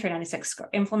 13396,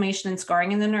 inflammation and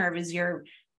scarring in the nerve is your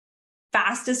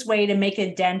fastest way to make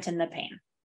a dent in the pain.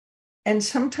 And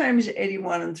sometimes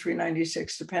 81 and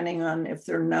 396, depending on if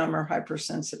they're numb or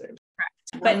hypersensitive.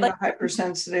 Correct. But like,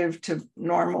 hypersensitive to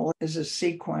normal is a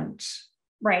sequence.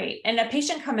 Right. And a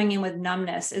patient coming in with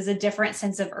numbness is a different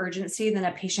sense of urgency than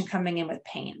a patient coming in with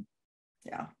pain.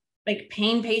 Yeah. Like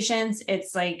pain patients,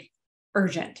 it's like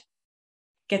urgent.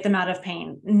 Get them out of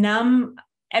pain. Numb,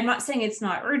 I'm not saying it's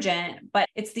not urgent, but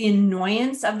it's the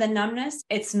annoyance of the numbness.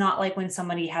 It's not like when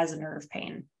somebody has nerve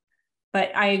pain.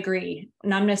 But I agree.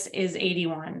 Numbness is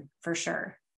 81 for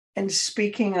sure. And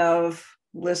speaking of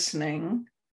listening,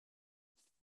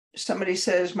 somebody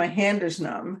says, my hand is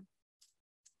numb,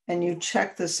 and you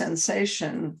check the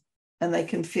sensation and they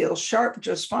can feel sharp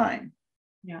just fine.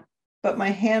 Yeah. But my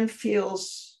hand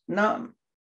feels numb.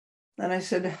 And I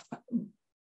said,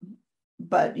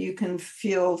 but you can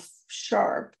feel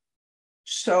sharp.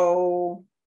 So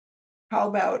how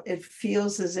about it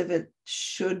feels as if it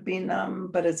should be numb,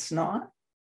 but it's not.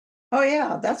 Oh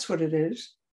yeah, that's what it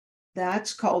is.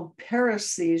 That's called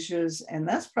paresthesias, and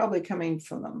that's probably coming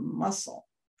from the muscle.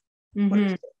 What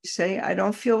did you say? I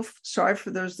don't feel sorry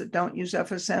for those that don't use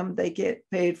FSM. They get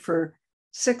paid for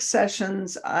 6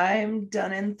 sessions. I'm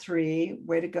done in 3.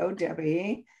 Way to go,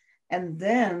 Debbie. And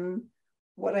then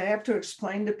what I have to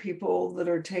explain to people that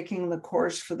are taking the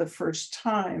course for the first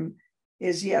time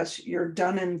is, yes, you're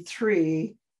done in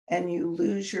 3 and you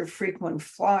lose your frequent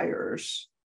flyers,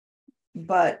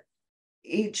 but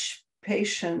each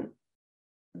patient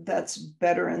that's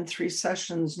better in 3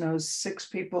 sessions knows 6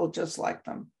 people just like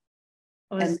them.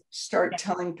 And start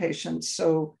telling patients,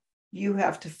 so you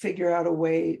have to figure out a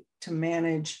way to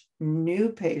manage new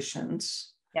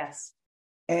patients. Yes.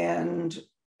 And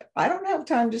I don't have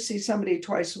time to see somebody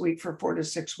twice a week for 4 to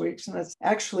 6 weeks. And it's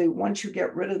actually, once you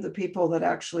get rid of the people that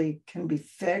actually can be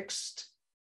fixed,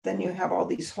 then you have all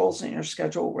these holes in your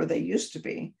schedule where they used to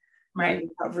be. Right. And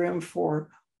you have room for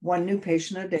 1 new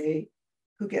patient a day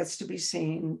who gets to be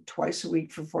seen twice a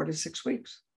week for 4 to 6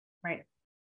 weeks. Right.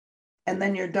 And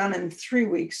then you're done in 3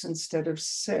 weeks instead of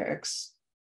 6.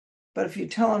 But if you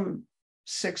tell them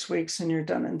 6 weeks and you're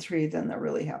done in 3, then they're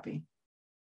really happy.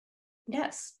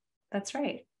 Yes, that's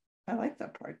right. I like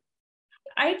that part.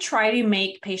 I try to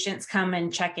make patients come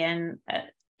and check in,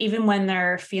 even when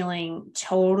they're feeling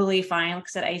totally fine.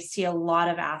 Because I see a lot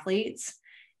of athletes,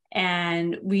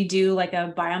 and we do like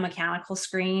a biomechanical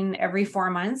screen every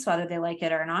 4 months, whether they like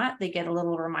it or not. They get a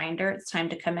little reminder it's time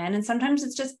to come in. And sometimes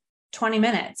it's just 20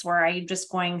 minutes where I'm just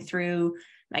going through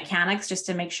mechanics just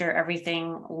to make sure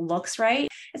everything looks right.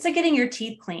 It's like getting your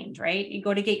teeth cleaned, right? You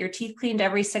go to get your teeth cleaned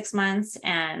every 6 months,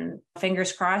 and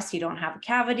fingers crossed you don't have a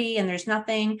cavity and there's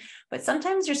nothing. But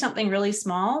sometimes there's something really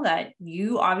small that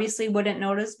you obviously wouldn't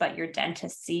notice, but your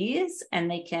dentist sees,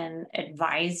 and they can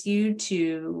advise you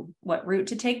to what route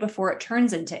to take before it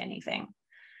turns into anything.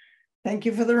 Thank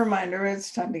you for the reminder.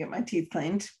 It's time to get my teeth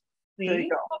cleaned. There you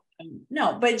go.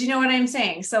 No, but you know what I'm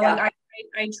saying? So Yeah. like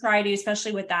I try to,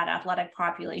 especially with that athletic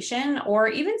population, or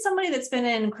even somebody that's been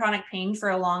in chronic pain for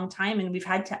a long time and we've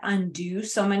had to undo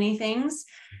so many things.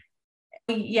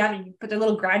 Yeah, you put their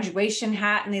little graduation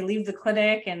hat and they leave the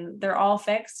clinic and they're all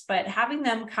fixed, but having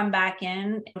them come back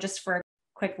in just for a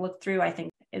quick look through, I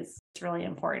think is really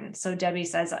important. So Debbie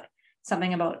says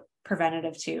something about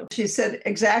preventative too. She said,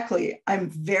 exactly.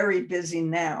 I'm very busy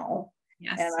now.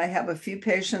 Yes. And I have a few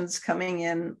patients coming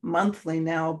in monthly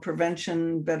now,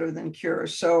 prevention better than cure.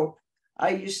 So I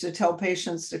used to tell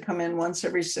patients to come in once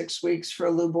every 6 weeks for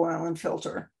a lube oil and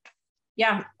filter.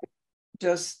 Yeah.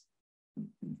 Just,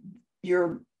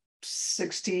 you're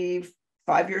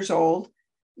 65 years old,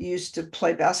 you used to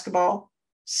play basketball,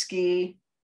 ski,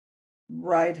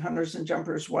 ride hunters and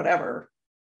jumpers, whatever.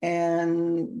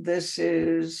 And this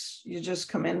is, you just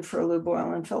come in for a lube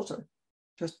oil and filter.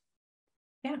 Just,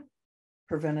 yeah.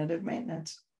 Preventative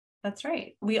maintenance. That's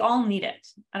right. We all need it.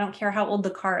 I don't care how old the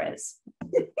car is.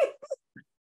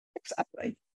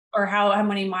 Exactly. Or how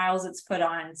many miles it's put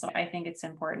on. So I think it's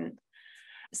important.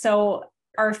 So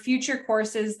our future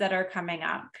courses that are coming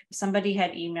up, somebody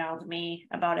had emailed me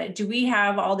about it. Do we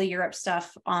have all the Europe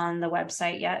stuff on the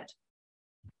website yet?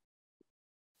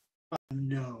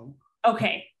 No.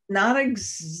 Okay. Not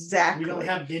exactly. We don't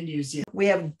have venues yet. We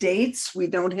have dates. We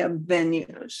don't have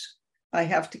venues. I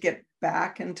have to get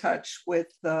back in touch with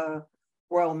the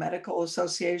Royal Medical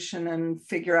Association and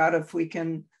figure out if we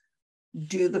can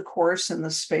do the course in the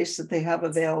space that they have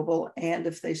available, and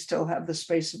if they still have the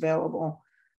space available.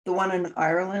 The one in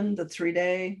Ireland, the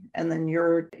 3-day, and then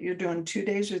you're doing 2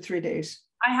 days or 3 days?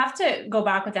 I have to go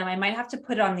back with them. I might have to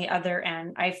put it on the other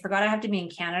end. I forgot I have to be in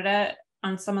Canada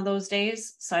on some of those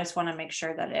days. So I just want to make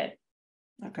sure that it.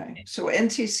 Okay. So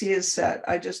NTC is set.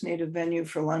 I just need a venue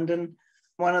for London.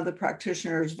 One of the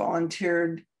practitioners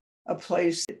volunteered a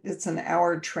place. It's an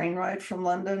hour train ride from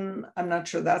London. I'm not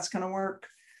sure that's going to work.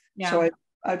 Yeah. So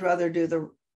I'd rather do the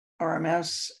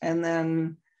RMS. And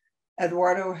then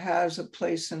Eduardo has a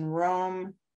place in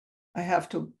Rome. I have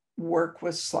to work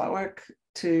with Slawick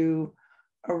to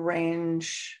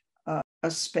arrange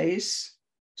a space.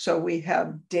 So we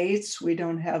have dates. We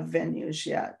don't have venues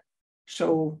yet.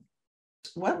 So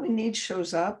what we need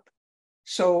shows up.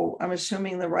 So I'm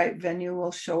assuming the right venue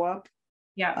will show up.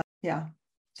 Yeah. Yeah.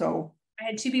 So I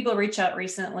had 2 people reach out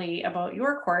recently about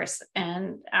your course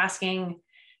and asking,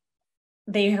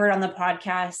 they heard on the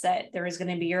podcast that there was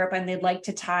going to be Europe and they'd like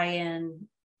to tie in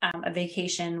a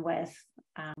vacation with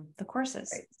the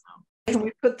courses. Right. Can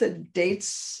we put the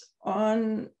dates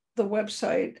on the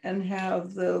website and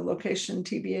have the location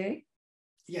TBA?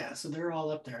 Yeah, so they're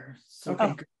all up there. So Okay.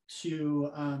 go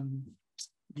to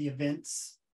the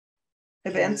events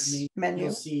events menu.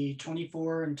 You'll see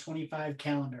 24 and 25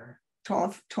 calendar.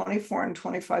 24 and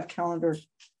 25 calendar.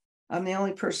 I'm the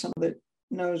only person that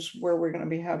knows where we're going to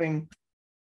be having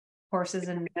courses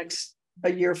in next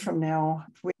a year from now.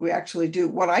 We actually do.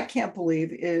 What I can't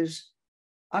believe is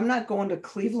I'm not going to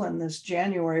Cleveland this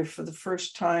January for the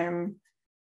first time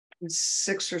in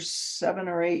 6 or 7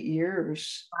 or 8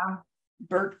 years. Wow.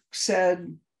 Bert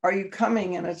said, "Are you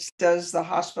coming?" And it's, "Does the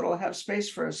hospital have space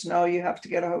for us?" "No, you have to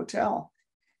get a hotel."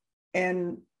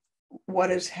 And what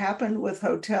has happened with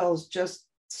hotels, just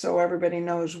so everybody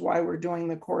knows why we're doing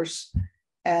the course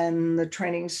and the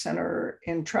training center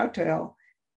in Troutdale,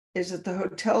 is that the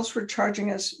hotels were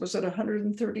charging us, was it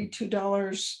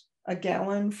 $132 a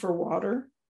gallon for water?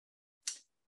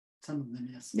 Some of them,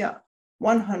 yes. Yeah,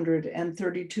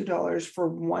 $132 for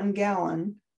 1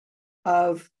 gallon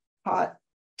of hot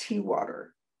tea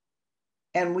water.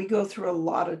 And we go through a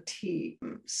lot of tea.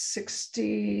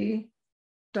 $60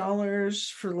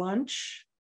 for lunch.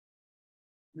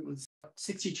 It was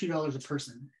 $62 a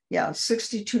person. Yeah,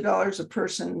 $62 a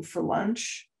person for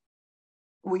lunch.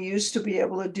 We used to be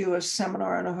able to do a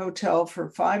seminar in a hotel for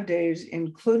 5 days,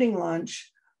 including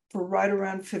lunch, for right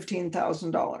around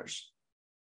 $15,000,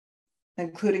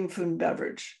 including food and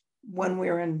beverage. When we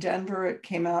were in Denver, it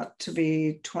came out to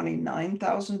be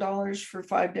 $29,000 for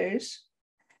 5 days.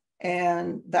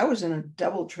 And that was in a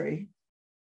DoubleTree.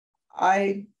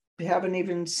 I haven't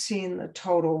even seen the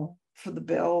total for the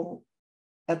bill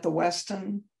at the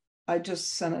Westin. I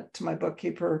just sent it to my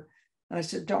bookkeeper and I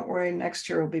said, "Don't worry, next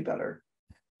year will be better."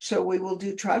 So we will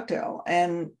do Troutdale,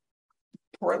 and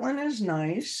Portland is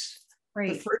nice.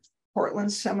 Right. The first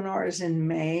Portland seminar is in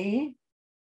May.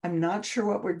 I'm not sure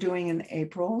what we're doing in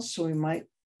April, so we might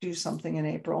do something in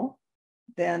April.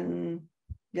 Then,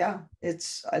 yeah,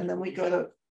 and then we go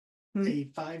to A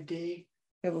 5-day.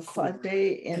 we have a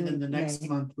 5-day in And then the next May.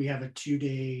 month we have a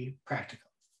 2-day practical.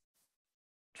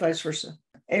 Vice versa.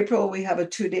 April, we have a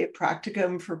 2-day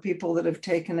practicum for people that have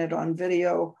taken it on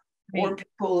video, or Right.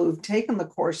 people who've taken the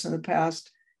course in the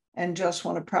past and just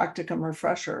want a practicum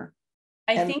refresher.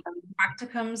 I And- think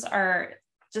practicums are,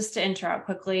 just to interrupt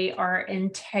quickly, are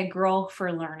integral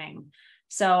for learning.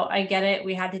 So I get it.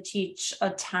 We had to teach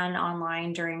a ton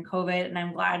online during COVID, and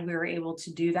I'm glad we were able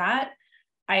to do that.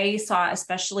 I saw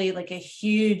especially like a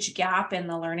huge gap in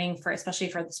the learning for, especially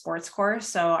for the sports course.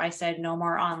 So I said no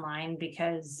more online,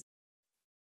 because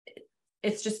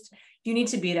it's just, you need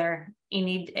to be there. You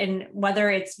need, and whether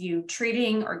it's you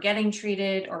treating or getting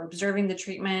treated or observing the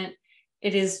treatment,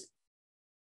 it is.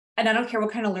 And I don't care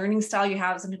what kind of learning style you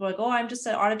have. Some people are like, "Oh, I'm just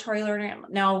an auditory learner."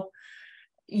 No,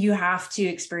 you have to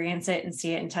experience it and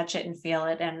see it and touch it and feel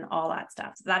it and all that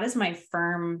stuff. So that is my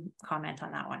firm comment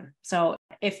on that one. So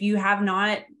if you have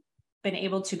not been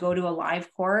able to go to a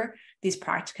live core, these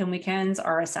practicum weekends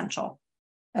are essential.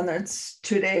 And it's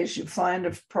 2 days. You fly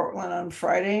into Portland on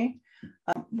Friday.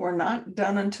 We're not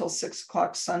done until 6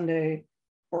 o'clock Sunday,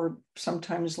 or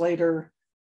sometimes later.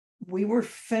 We were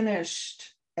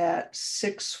finished at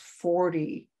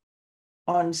 6:40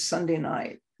 on Sunday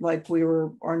night, like we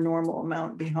were our normal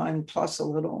amount behind plus a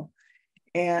little.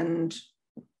 And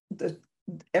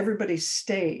everybody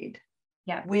stayed.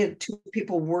 Yeah. We had 2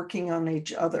 people working on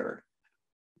each other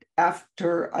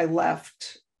after I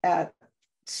left at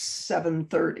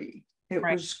 7:30. It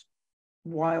Right. was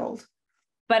wild.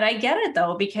 But I get it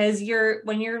though, because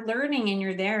when you're learning and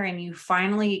you're there and you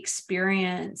finally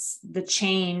experience the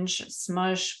change,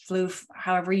 smush, floof,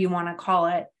 however you want to call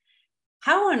it,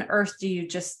 how on earth do you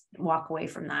just walk away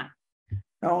from that?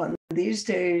 Oh, and these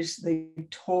days they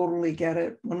totally get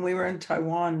it. When we were in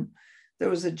Taiwan, there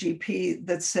was a GP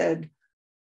that said,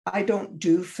 "I don't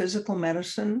do physical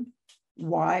medicine.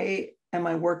 Why am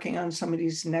I working on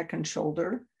somebody's neck and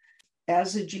shoulder?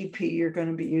 As a GP, you're going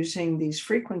to be using these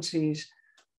frequencies.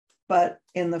 But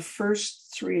in the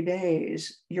first 3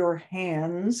 days, your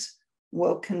hands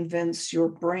will convince your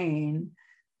brain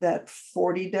that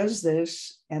 40 does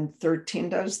this and 13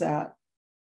 does that.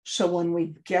 So when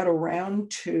we get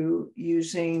around to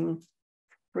using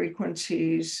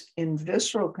frequencies in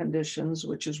visceral conditions,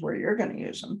 which is where you're going to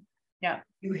use them, Yeah.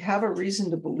 you have a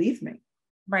reason to believe me."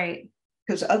 Right.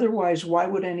 Because otherwise, why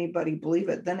would anybody believe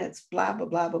it? Then it's blah, blah,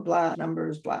 blah, blah, blah,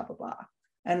 numbers, blah, blah, blah.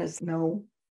 And it's no,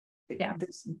 Yeah.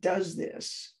 this does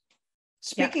this.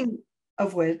 Speaking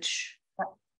of which,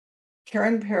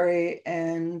 Karen Perry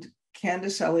and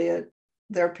Candace Elliott,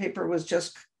 their paper was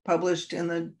just published in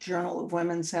the Journal of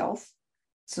Women's Health.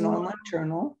 It's an online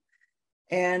journal.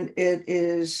 And it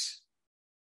is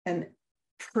an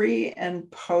pre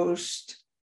and post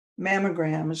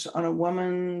mammograms on a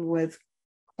woman with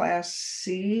class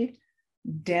C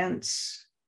dense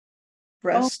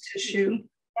breast tissue,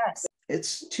 Yes.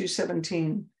 it's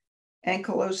 217.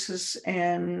 Ankylosis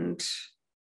and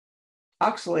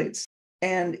oxalates.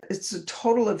 And it's a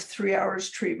total of 3 hours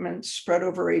treatment spread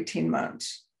over 18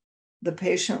 months. The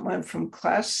patient went from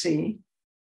class C,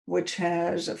 which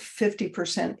has a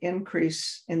 50%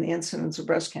 increase in the incidence of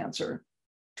breast cancer,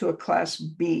 to a class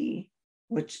B,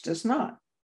 which does not.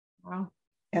 Wow.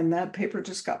 And that paper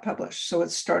just got published. So it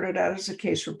started out as a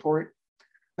case report.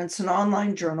 It's an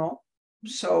online journal.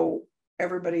 So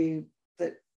everybody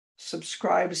that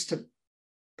subscribes to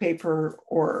paper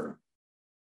or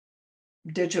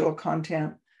digital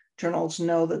content journals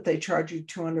know that they charge you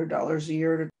 $200 a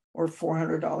year or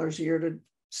 $400 a year to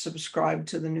subscribe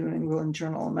to the New England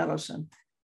Journal of Medicine.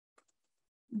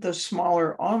 The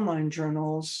smaller online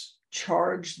journals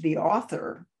charge the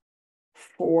author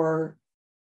for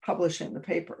publishing the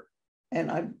paper.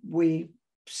 And we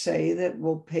say that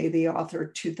we'll pay the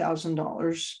author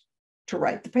 $2,000 to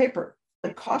write the paper.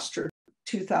 It cost her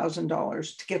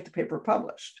 $2,000 to get the paper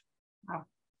published. Wow.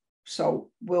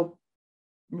 So we'll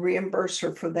reimburse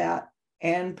her for that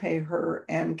and pay her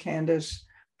and Candace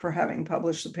for having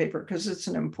published the paper, because it's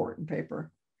an important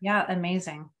paper. Yeah,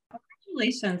 amazing.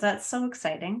 Congratulations. That's so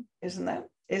exciting. Isn't that?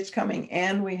 It's coming.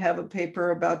 And we have a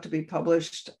paper about to be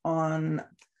published on,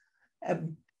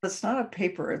 it's not a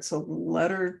paper, it's a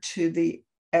letter to the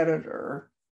editor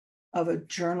of a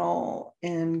journal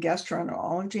in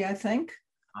gastroenterology, I think,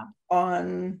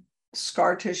 on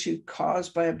scar tissue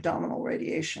caused by abdominal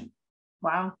radiation.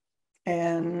 Wow.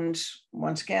 And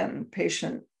once again,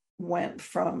 patient went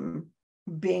from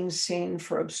being seen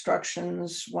for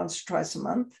obstructions once or twice a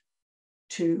month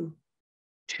to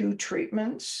 2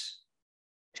 treatments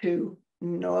to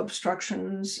no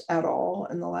obstructions at all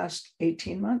in the last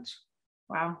 18 months.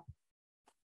 Wow.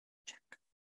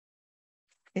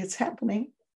 It's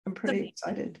happening. I'm pretty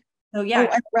excited. So yeah.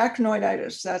 Oh, and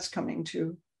arachnoiditis, that's coming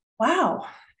too. Wow.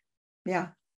 Yeah.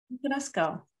 Look at us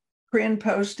go. Pre and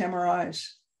post MRIs.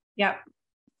 Yep.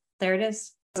 There it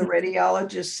is. The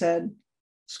radiologist said,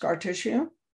 scar tissue?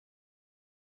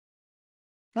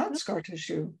 Not scar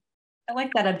tissue. I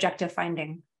like that objective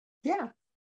finding. Yeah.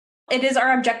 It is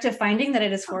our objective finding that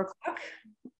it is 4 o'clock.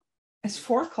 It's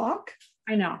 4 o'clock?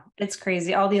 I know. It's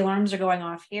crazy. All the alarms are going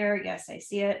off here. Yes, I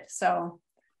see it. So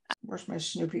where's my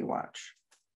Snoopy watch?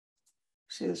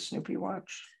 See the Snoopy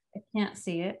watch? I can't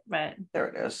see it, but there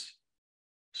it is.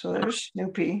 So there's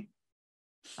Snoopy.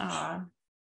 I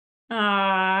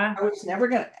was never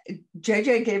gonna.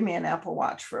 JJ gave me an Apple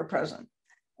Watch for a present,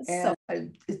 and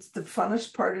it's the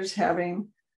funnest part is having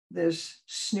this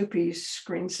Snoopy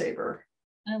screensaver.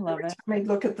 I love it. I mean,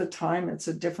 look at the time; it's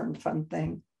a different fun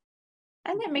thing,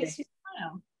 and it makes you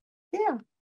smile. Yeah,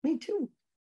 me too.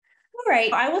 All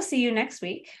right, I will see you next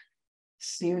week.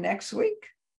 See you next week.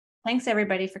 Thanks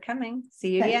everybody for coming.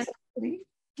 See you again. Everybody.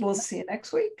 We'll see you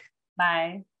next week.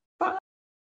 Bye. Bye.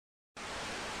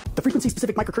 The Frequency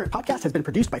Specific Microcurrent podcast has been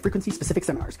produced by Frequency Specific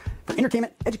Seminars for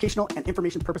entertainment, educational, and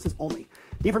information purposes only.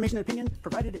 The information and opinion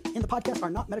provided in the podcast are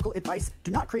not medical advice,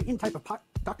 do not create any type of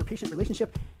doctor-patient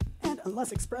relationship, and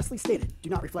unless expressly stated, do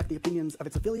not reflect the opinions of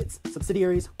its affiliates,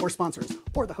 subsidiaries, or sponsors,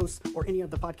 or the hosts or any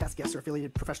of the podcast guests or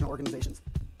affiliated professional organizations.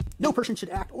 No person should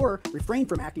act or refrain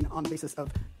from acting on the basis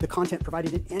of the content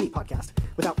provided in any podcast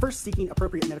without first seeking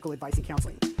appropriate medical advice and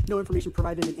counseling. No information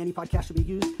provided in any podcast should be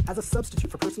used as a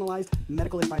substitute for personalized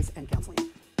medical advice and counseling.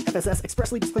 FSS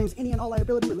expressly disclaims any and all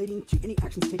liability relating to any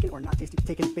actions taken or not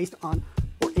taken based on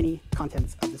or any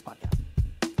contents of this podcast.